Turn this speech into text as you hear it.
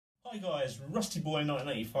Hi guys, Rusty Boy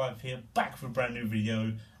 1985 here, back with a brand new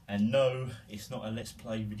video. And no, it's not a Let's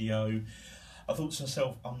Play video. I thought to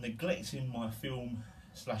myself, I'm neglecting my film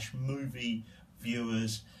slash movie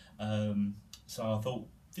viewers, so I thought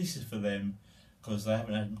this is for them because they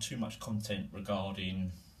haven't had too much content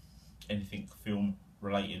regarding anything film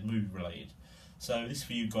related, movie related. So this is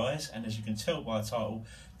for you guys, and as you can tell by the title,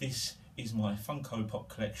 this is my Funko Pop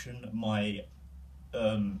collection, my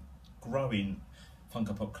growing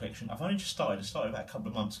Funko Pop collection. I've only just started. I started about a couple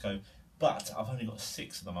of months ago, but I've only got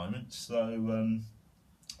 6 at the moment. So,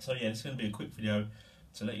 so yeah, it's going to be a quick video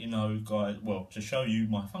to let you know, guys. Well, to show you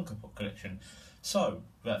my Funko Pop collection. So,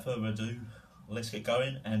 without further ado, let's get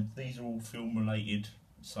going. And these are all film related,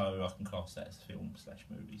 so I can class that as film slash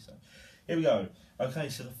movie. So, here we go. Okay,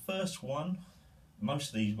 so the first one,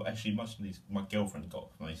 most of these my girlfriend got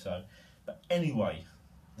for me. So, but anyway,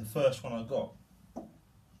 the first one I got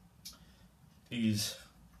is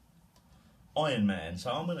Iron Man. So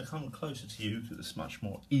I'm going to come closer to you because it's much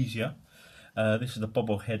more easier. This is the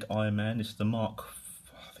bobblehead Iron Man. This is the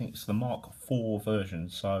I think it's the Mark IV version.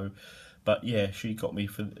 So, but yeah, she got me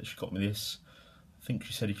this. I think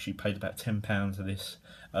she said she paid about £10 for this.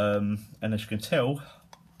 And as you can tell,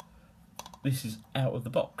 this is out of the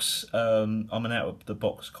box. I'm an out of the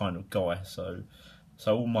box kind of guy, so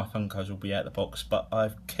all my Funkos will be out of the box. But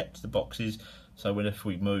I've kept the boxes, so whenever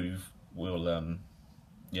we move, we'll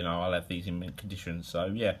you know, I'll have these in mint condition.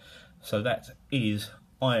 So yeah, so that is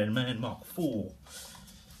Iron Man Mark IV.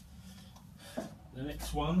 The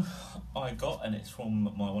next one I got, and it's from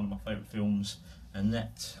one of my favourite films, and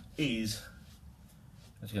that is,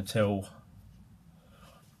 as you can tell,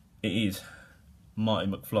 it is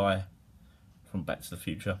Marty McFly from Back to the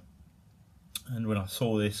Future. And when I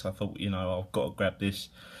saw this, I thought, you know, I've got to grab this.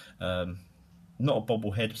 Not a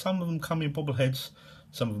bobblehead. Some of them come in bobbleheads,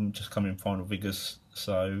 some of them just come in final figures.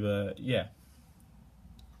 So yeah.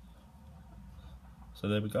 So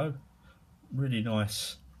there we go. Really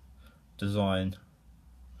nice design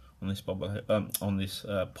on this bobblehead, on this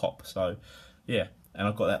pop. So yeah, and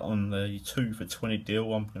I've got that on the 2 for $20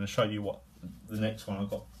 deal. I'm going to show you what the next one I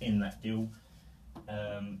got in that deal,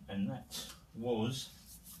 and that was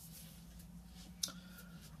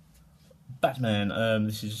Batman.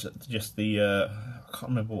 This is just the I can't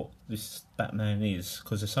remember what this Batman is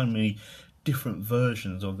because there's so many different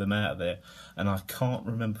versions of them out there, and I can't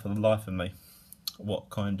remember for the life of me what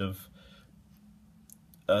kind of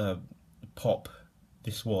pop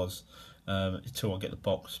this was until I get the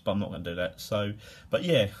box, but I'm not going to do that. So, but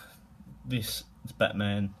yeah, this is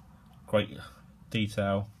Batman, great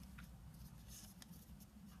detail.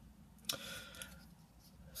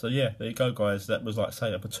 So yeah, there you go, guys. That was, like I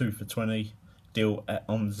say, up a 2 for $20 deal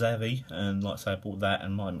on Zavvi, and like I say, I bought that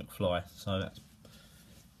and Marty McFly. So that's.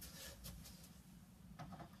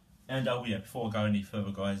 And oh yeah, before I go any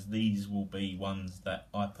further, guys, these will be ones that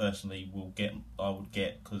I personally will get. I would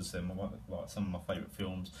get because they're like some of my favourite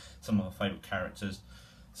films, some of my favourite characters.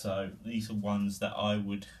 So these are ones that I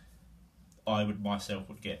would myself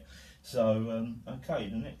would get. So okay,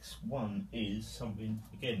 the next one is something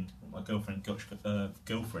again my girlfriend got.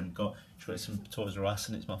 She got some Toys R Us,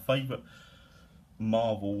 and it's my favourite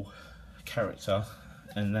Marvel character,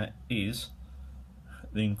 and that is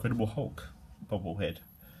the Incredible Hulk bobblehead.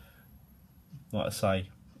 Like I say,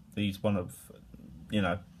 he's one of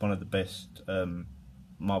the best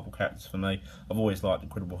Marvel characters for me. I've always liked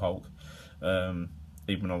Incredible Hulk, even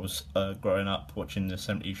when I was growing up watching the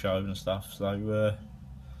 70s shows and stuff. So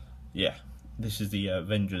yeah, this is the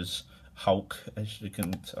Avengers Hulk. As you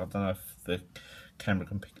can, I don't know if the camera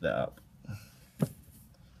can pick that up.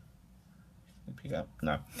 Pick it up?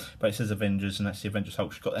 No, but it says Avengers, and that's the Avengers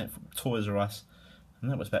Hulk. She got that from Toys R Us, and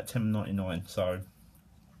that was about $10.99. So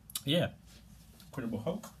yeah, Incredible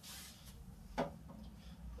Hulk.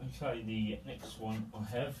 Okay, the next one I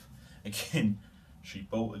have, again, she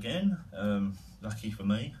bought again. Lucky for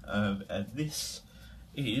me. This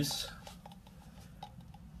is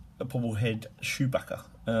a bobblehead Chewbacca.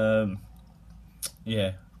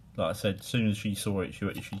 Yeah, like I said, as soon as she saw it, she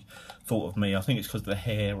thought of me. I think it's because of the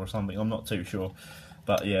hair or something. I'm not too sure,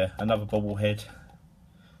 but yeah, another bobblehead.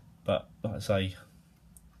 But like I say,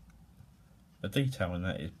 the detail in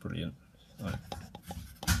that is brilliant.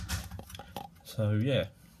 So yeah,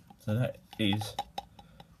 so that is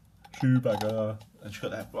Chewbacca, and she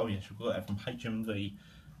got that. Oh yeah, she got that from HMV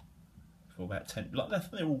for about 10.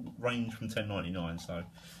 Like they all range from $10.99. So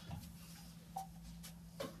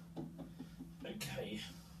okay,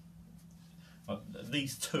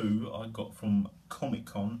 these two I got from Comic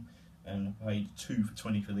Con, and I paid 2 for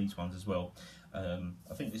 $20 for these ones as well.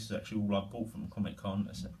 I think this is actually all I bought from Comic Con,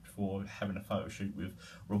 before, having a photo shoot with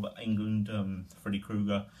Robert Englund, Freddy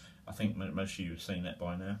Krueger. I think most of you have seen that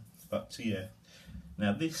by now. But yeah,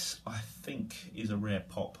 now this I think is a rare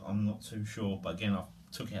pop. I'm not too sure, but again, I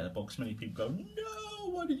took it out of the box. Many people go, no,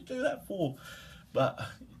 why did you do that for? But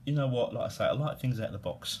you know what? Like I say, I like things out of the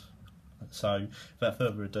box. So without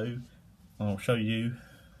further ado, I'll show you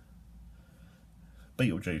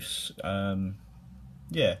Beetlejuice.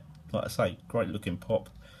 Yeah, like I say, great looking pop.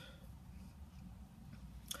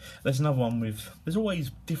 There's another one there's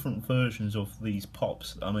always different versions of these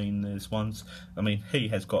pops. I mean, there's ones, he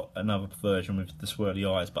has got another version with the swirly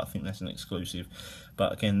eyes, but I think that's an exclusive.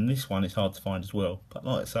 But again, this one is hard to find as well. But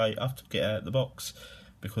like I say, I have to get it out of the box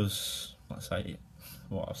because, like I say,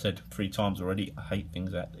 what I've said 3 times already, I hate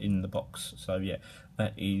things out in the box. So yeah,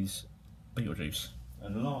 that is Beetlejuice.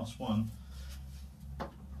 And the last one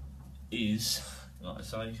is, like I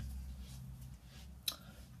say,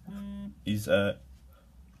 is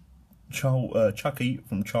Chucky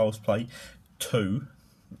from Child's Play 2.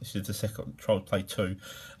 This is the second Child's Play 2.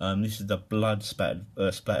 This is the blood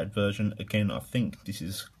splattered version. Again, I think this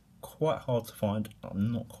is quite hard to find.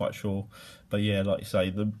 I'm not quite sure, but yeah, like you say,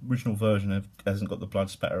 the original version hasn't got the blood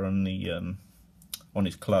spatter on the on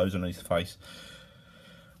his clothes and his face.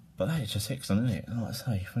 But that is just excellent, isn't it? Like I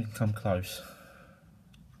say, if we can come close,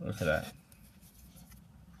 look at that.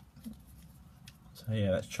 So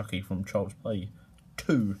yeah, that's Chucky from Child's Play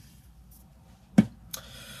 2.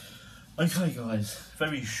 Okay guys,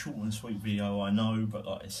 very short and sweet video, I know, but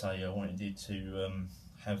like I say, I wanted to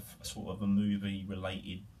have a sort of a movie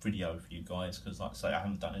related video for you guys, because like I say, I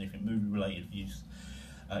haven't done anything movie related for you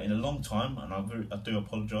in a long time, and I do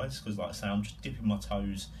apologise, because like I say, I'm just dipping my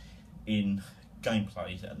toes in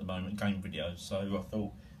gameplay at the moment, game videos. So I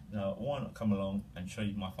thought, you know, why not come along and show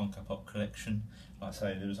you my Funko Pop collection. Like I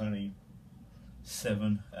say, there was only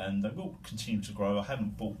 7, and they will continue to grow. I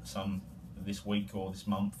haven't bought some this week or this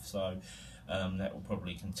month, so that will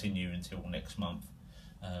probably continue until next month.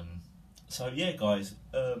 So yeah guys,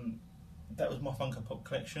 that was my Funko Pop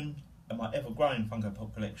collection, and my ever-growing Funko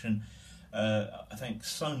Pop collection. Thanks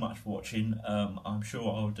so much for watching. I'm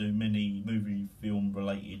sure I'll do many movie film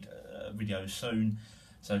related videos soon,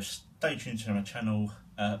 so stay tuned to my channel.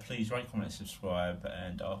 Please rate, comment, subscribe,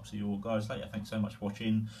 and I'll see you all guys later. Thanks so much for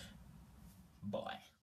watching. Bye.